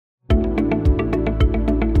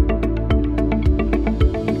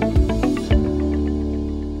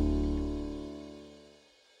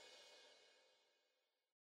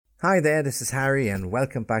Hi there, this is Harry and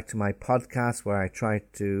welcome back to my podcast where I try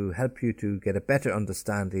to help you to get a better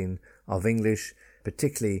understanding of English,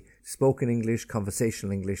 particularly spoken English,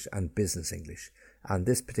 conversational English and business English. And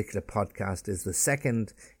this particular podcast is the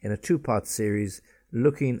second in a two-part series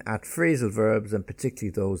looking at phrasal verbs and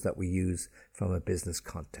particularly those that we use from a business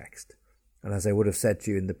context. And as I would have said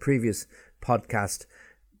to you in the previous podcast,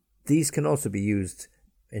 these can also be used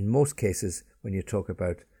in most cases when you talk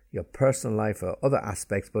about your personal life or other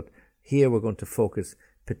aspects, but here we're going to focus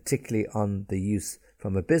particularly on the use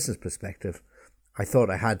from a business perspective. I thought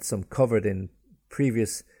I had some covered in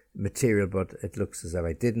previous material, but it looks as though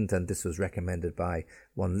I didn't, and this was recommended by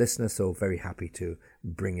one listener, so very happy to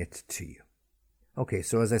bring it to you. Okay,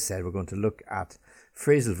 so as I said, we're going to look at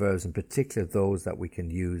phrasal verbs, in particular those that we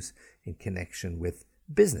can use in connection with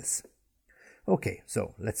business. Okay,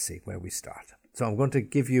 so let's see where we start. So I'm going to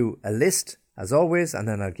give you a list as always, and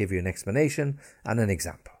then I'll give you an explanation and an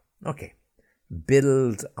example. Okay,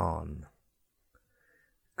 build on,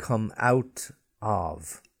 come out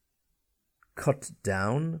of, cut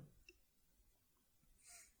down,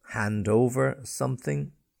 hand over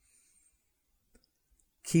something,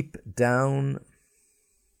 keep down,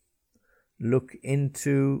 look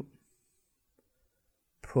into,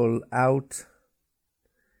 pull out,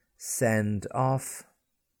 send off,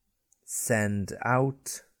 send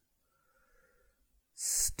out,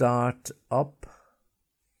 start up,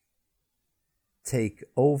 take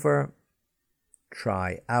over,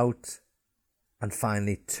 try out, and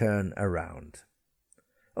finally turn around.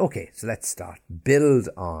 Okay, so let's start. Build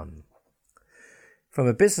on. From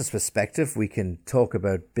a business perspective, we can talk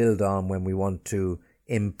about build on when we want to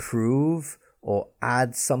improve or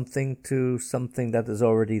add something to something that is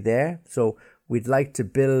already there. So we'd like to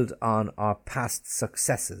build on our past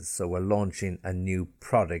successes. So we're launching a new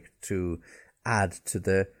product to add to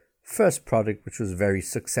the first product, which was very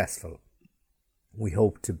successful. We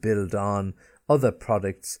hope to build on other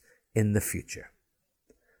products in the future.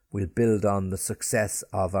 We'll build on the success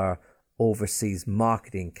of our overseas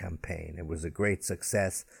marketing campaign. It was a great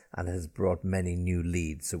success and has brought many new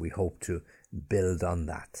leads, so we hope to build on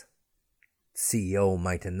that. CEO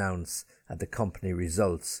might announce at the company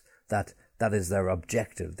results that is their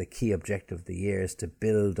objective. The key objective of the year is to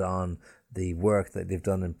build on the work that they've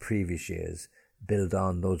done in previous years, build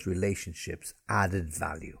on those relationships, added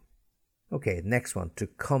value. Okay, next one, to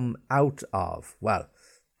come out of. Well,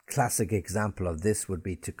 classic example of this would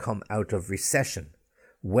be to come out of recession.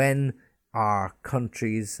 When are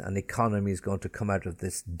countries and economies going to come out of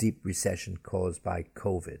this deep recession caused by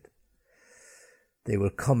COVID? They will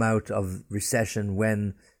come out of recession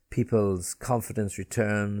when people's confidence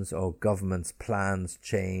returns or governments' plans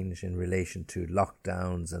change in relation to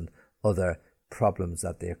lockdowns and other problems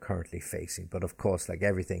that they are currently facing. But of course, like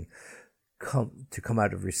everything, to come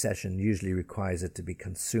out of recession usually requires it to be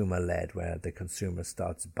consumer-led, where the consumer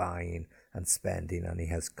starts buying and spending and he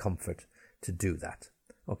has comfort to do that.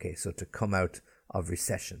 Okay, so to come out of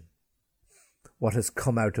recession. What has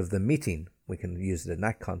come out of the meeting? We can use it in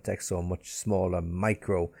that context, so a much smaller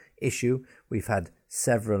micro issue. We've had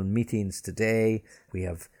several meetings today. We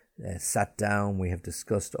have sat down, we have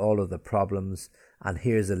discussed all of the problems, and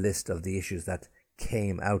here's a list of the issues that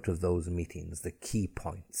came out of those meetings, the key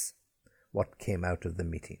points. What came out of the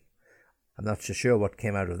meeting? I'm not so sure what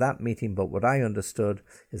came out of that meeting, but what I understood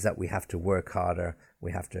is that we have to work harder,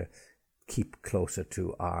 we have to keep closer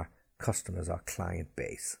to our customers, our client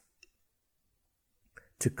base.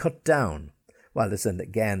 To cut down. Well, listen,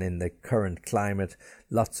 again, in the current climate,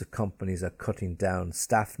 lots of companies are cutting down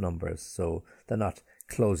staff numbers, so they're not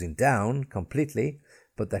closing down completely,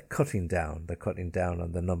 but they're cutting down. They're cutting down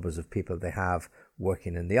on the numbers of people they have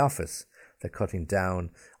working in the office. They're cutting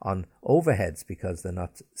down on overheads because they're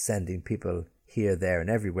not sending people here, there and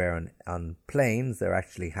everywhere on planes. They're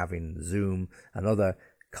actually having Zoom and other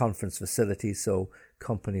conference facilities, so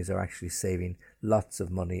companies are actually saving lots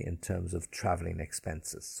of money in terms of traveling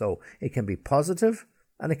expenses. So it can be positive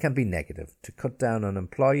and it can be negative. To cut down on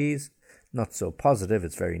employees, not so positive,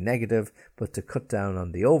 it's very negative, but to cut down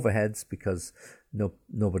on the overheads because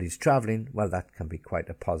nobody's traveling, well, that can be quite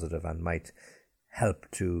a positive and might help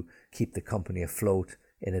to keep the company afloat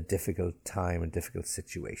in a difficult time and difficult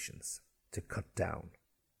situations. To cut down.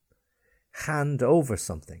 Hand over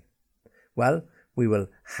something. Well, we will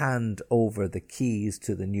hand over the keys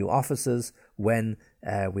to the new offices when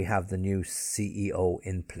we have the new CEO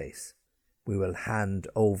in place. We will hand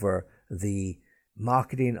over the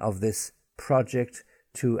marketing of this project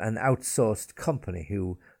to an outsourced company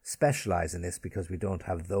who specialize in this because we don't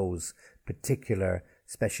have those particular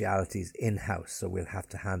specialities in-house, so we'll have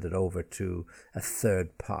to hand it over to a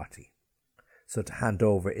third party. So to hand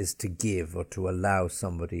over is to give or to allow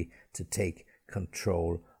somebody to take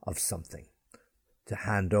control of something. To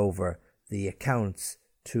hand over the accounts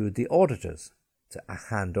to the auditors. To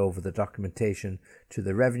hand over the documentation to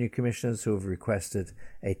the revenue commissioners who have requested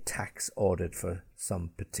a tax audit for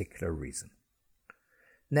some particular reason.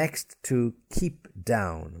 Next, to keep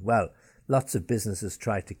down. Well, lots of businesses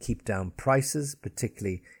try to keep down prices,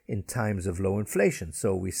 particularly in times of low inflation.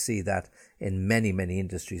 So we see that in many, many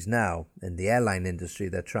industries now. In the airline industry,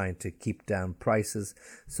 they're trying to keep down prices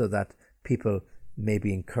so that people may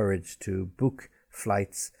be encouraged to book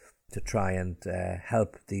flights to try and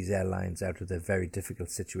help these airlines out of the very difficult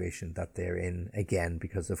situation that they're in, again,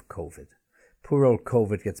 because of COVID. Poor old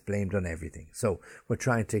COVID gets blamed on everything. So we're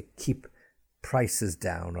trying to keep prices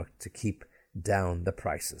down, or to keep down the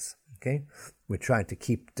prices. Okay, we're trying to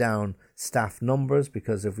keep down staff numbers,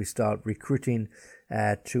 because if we start recruiting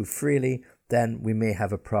too freely, then we may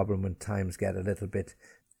have a problem when times get a little bit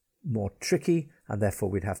more tricky, and therefore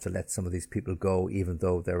we'd have to let some of these people go, even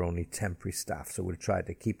though they're only temporary staff. So we'll try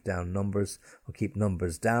to keep down numbers, or keep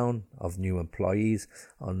numbers down of new employees,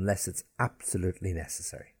 unless it's absolutely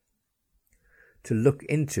necessary. To look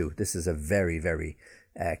into, this is a very, very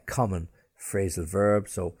common phrasal verb.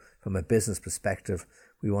 So from a business perspective,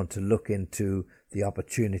 we want to look into the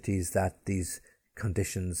opportunities that these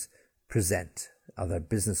conditions present. Are there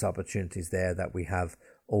business opportunities there that we have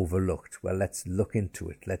overlooked? Well, let's look into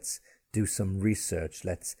it. Let's do some research.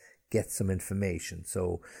 Let's get some information.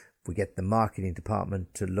 So we get the marketing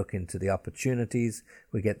department to look into the opportunities.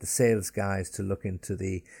 We get the sales guys to look into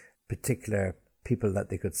the particular people that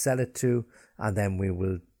they could sell it to, and then we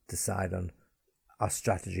will decide on our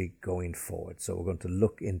strategy going forward. So we're going to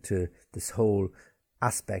look into this whole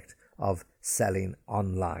aspect of selling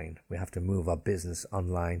online. We have to move our business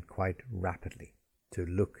online quite rapidly. To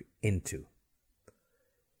look into.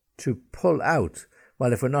 To pull out.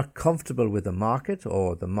 Well, if we're not comfortable with the market,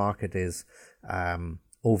 or the market is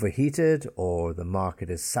overheated, or the market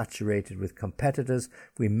is saturated with competitors,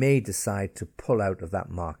 we may decide to pull out of that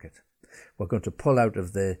market. We're going to pull out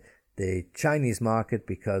of the Chinese market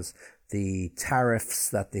because the tariffs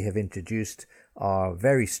that they have introduced are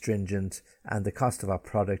very stringent, and the cost of our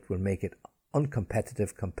product will make it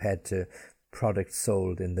uncompetitive compared to products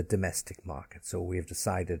sold in the domestic market. So we have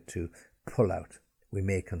decided to pull out. We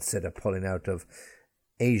may consider pulling out of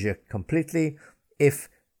Asia completely if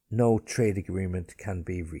no trade agreement can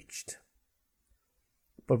be reached.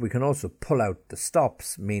 But we can also pull out the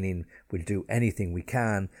stops, meaning we'll do anything we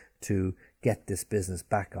can to get this business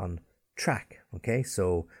back on track. Okay,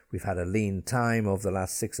 so we've had a lean time over the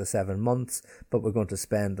last 6 or 7 months, but we're going to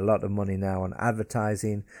spend a lot of money now on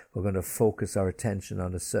advertising. We're going to focus our attention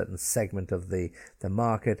on a certain segment of the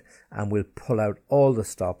market, and we'll pull out all the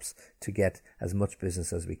stops to get as much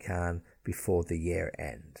business as we can before the year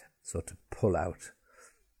end. So to pull out.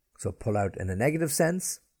 So pull out in a negative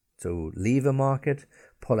sense, to leave a market,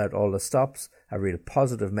 pull out all the stops, a real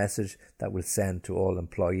positive message that will send to all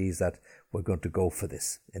employees that we're going to go for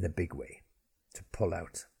this in a big way. To pull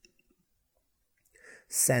out.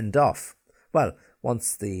 Send off. Well,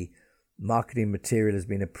 once the marketing material has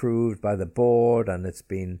been approved by the board and it's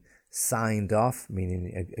been signed off,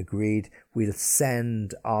 meaning agreed, we'll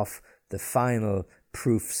send off the final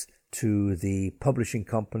proofs to the publishing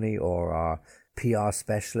company or our PR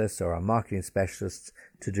specialists or our marketing specialists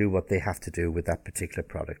to do what they have to do with that particular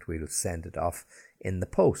product. We'll send it off in the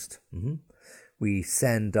post. We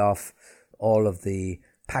send off all of the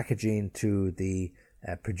packaging to the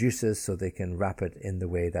producers so they can wrap it in the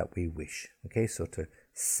way that we wish. Okay, so to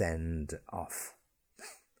send off.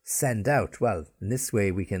 Send out. Well, in this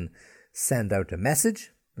way we can send out a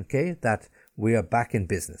message, okay, that we are back in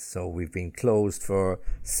business. So we've been closed for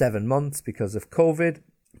 7 months because of COVID,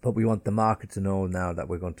 but we want the market to know now that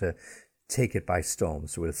we're going to take it by storm.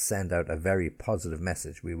 So we'll send out a very positive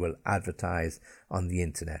message. We will advertise on the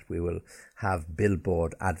internet. We will have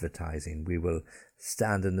billboard advertising. We will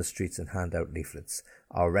stand in the streets and hand out leaflets.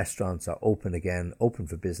 Our restaurants are open again, open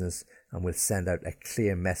for business, and we'll send out a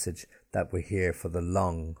clear message that we're here for the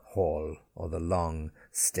long haul or the long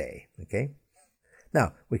stay. Okay.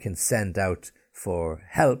 Now we can send out for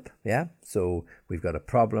help. Yeah. So we've got a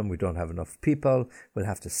problem. We don't have enough people. We'll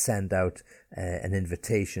have to send out an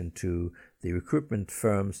invitation to the recruitment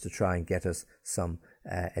firms to try and get us some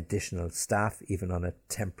additional staff, even on a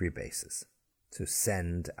temporary basis. To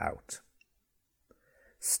send out.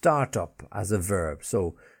 Start up as a verb.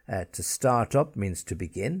 So to start up means to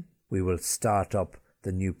begin. We will start up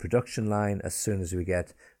the new production line as soon as we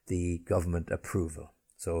get the government approval.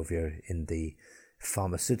 So if you're in the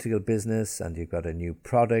pharmaceutical business and you've got a new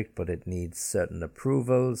product, but it needs certain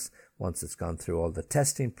approvals once it's gone through all the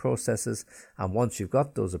testing processes. And once you've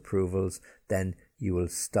got those approvals, then you will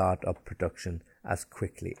start up production as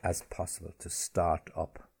quickly as possible to start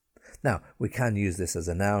up. Now, we can use this as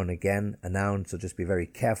a noun again, a noun, so just be very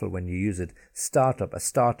careful when you use it. Startup, a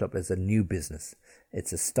startup is a new business.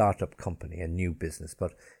 It's a startup company, a new business.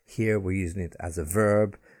 But here we're using it as a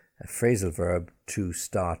verb, a phrasal verb, to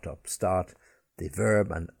start up. Start the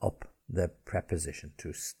verb and up the preposition,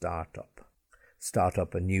 to start up. Start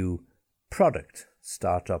up a new product.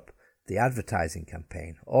 Start up the advertising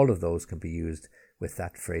campaign. All of those can be used with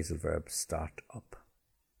that phrasal verb, start up.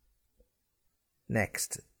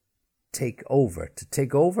 Next, take over. To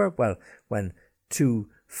take over, well, when two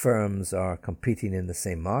firms are competing in the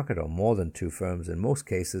same market, or more than two firms in most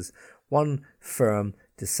cases, one firm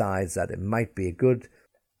decides that it might be a good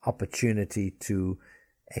opportunity to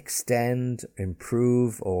extend,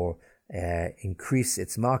 improve, or increase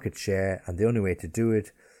its market share, and the only way to do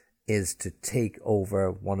it is to take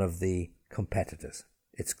over one of the competitors.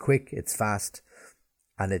 It's quick, it's fast,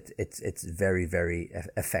 and it's very, very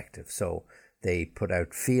effective. So they put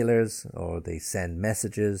out feelers, or they send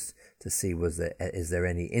messages to see is there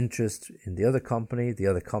any interest in the other company. The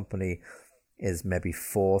other company is maybe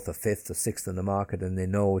fourth or fifth or sixth in the market, and they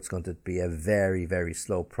know it's going to be a very, very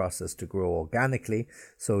slow process to grow organically.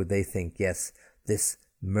 So they think, yes, this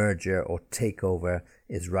merger or takeover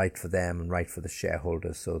is right for them and right for the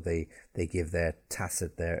shareholders. So they give their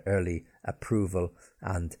early approval,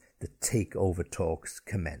 and the takeover talks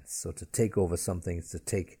commence. So to take over something is to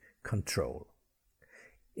take control.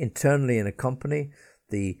 Internally in a company,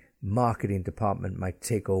 the marketing department might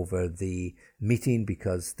take over the meeting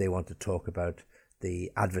because they want to talk about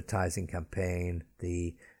the advertising campaign,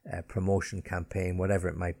 the promotion campaign, whatever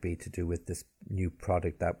it might be to do with this new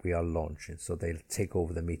product that we are launching. So they'll take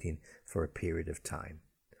over the meeting for a period of time.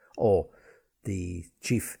 Or the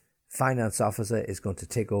chief finance officer is going to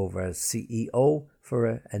take over as CEO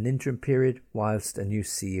for an interim period whilst a new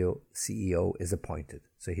CEO is appointed.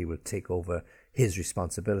 So he will take over his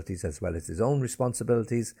responsibilities as well as his own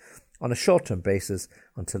responsibilities on a short-term basis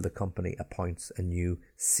until the company appoints a new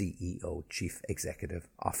CEO, Chief Executive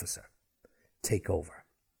Officer. Take over.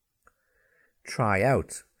 Try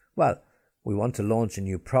out. Well, we want to launch a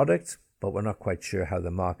new product, but we're not quite sure how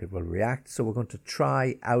the market will react. So we're going to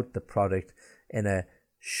try out the product in a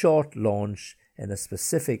short launch in a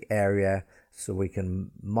specific area so we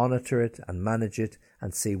can monitor it and manage it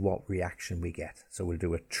and see what reaction we get. So we'll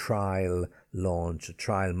do a trial launch, a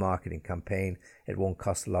trial marketing campaign. It won't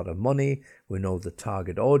cost a lot of money. We know the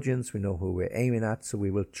target audience. We know who we're aiming at. So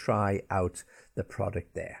we will try out the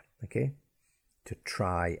product there. Okay? To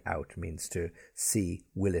try out means to see,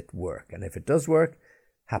 will it work? And if it does work,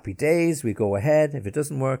 happy days, we go ahead. If it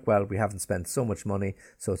doesn't work, well, we haven't spent so much money,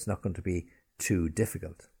 so it's not going to be too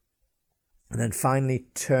difficult. And then finally,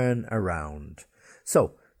 turn around.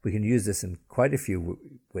 So we can use this in quite a few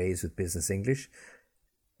ways with business English.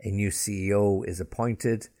 A new CEO is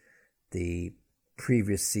appointed. The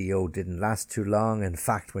previous CEO didn't last too long. In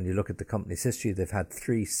fact, when you look at the company's history, they've had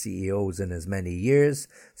 3 CEOs in as many years.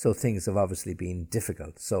 So things have obviously been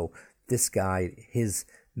difficult. So this guy, his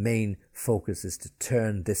main focus is to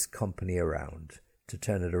turn this company around. To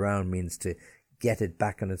turn it around means to get it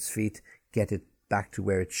back on its feet, get it back to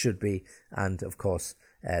where it should be. And of course,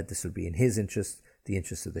 this will be in his interest, the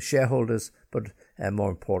interests of the shareholders, but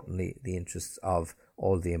more importantly, the interests of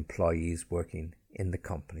all the employees working in the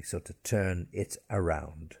company. So to turn it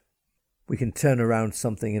around. We can turn around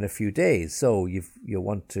something in a few days. So you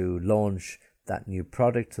want to launch that new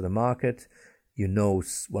product to the market. You know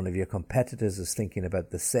one of your competitors is thinking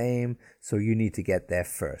about the same, so you need to get there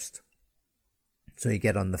first. So you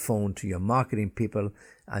get on the phone to your marketing people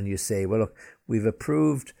and you say, well, look, we've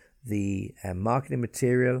approved the marketing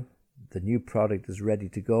material. The new product is ready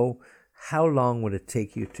to go. How long would it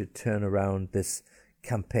take you to turn around this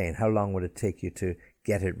campaign? How long would it take you to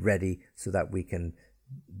get it ready so that we can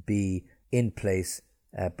be in place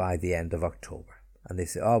by the end of October? And they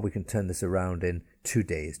say, oh, we can turn this around in 2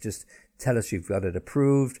 days. Just tell us you've got it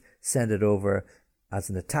approved, send it over as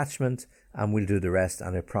an attachment, and we'll do the rest.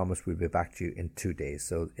 And I promise we'll be back to you in 2 days.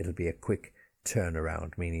 So it'll be a quick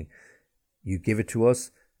turnaround, meaning you give it to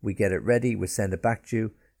us, we get it ready, we send it back to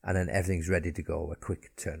you, and then everything's ready to go, a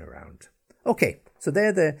quick turnaround. Okay, so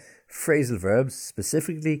they're the phrasal verbs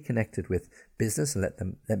specifically connected with business,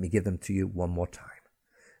 and let me give them to you one more time.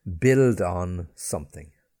 Build on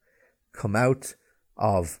something. Come out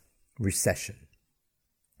of recession.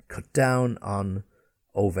 Cut down on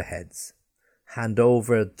overheads. Hand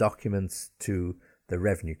over documents to the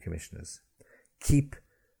revenue commissioners. keep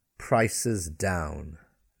prices down.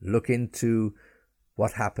 Look into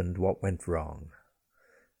what happened, what went wrong.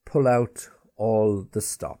 Pull out all the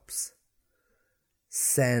stops.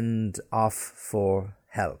 Send off for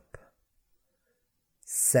help.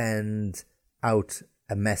 Send out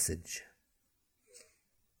a message.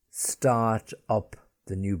 Start up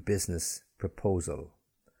the new business proposal.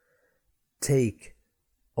 Take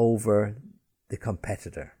over the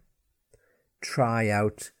competitor. Try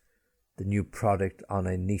out the new product on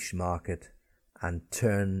a niche market and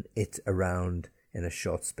turn it around in a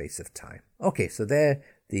short space of time. Okay, so they're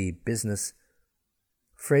the business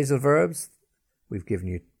phrasal verbs. We've given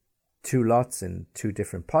you 2 lots in 2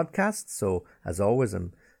 different podcasts. So as always,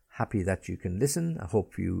 I'm happy that you can listen. I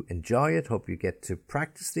hope you enjoy it. Hope you get to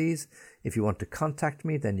practice these. If you want to contact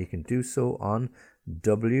me, then you can do so on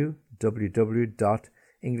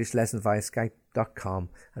www.englishlessonviaskype.com.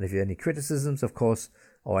 And if you have any criticisms, of course,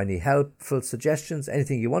 or any helpful suggestions,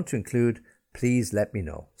 anything you want to include, please let me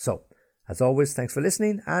know. So, as always, thanks for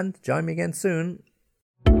listening and join me again soon.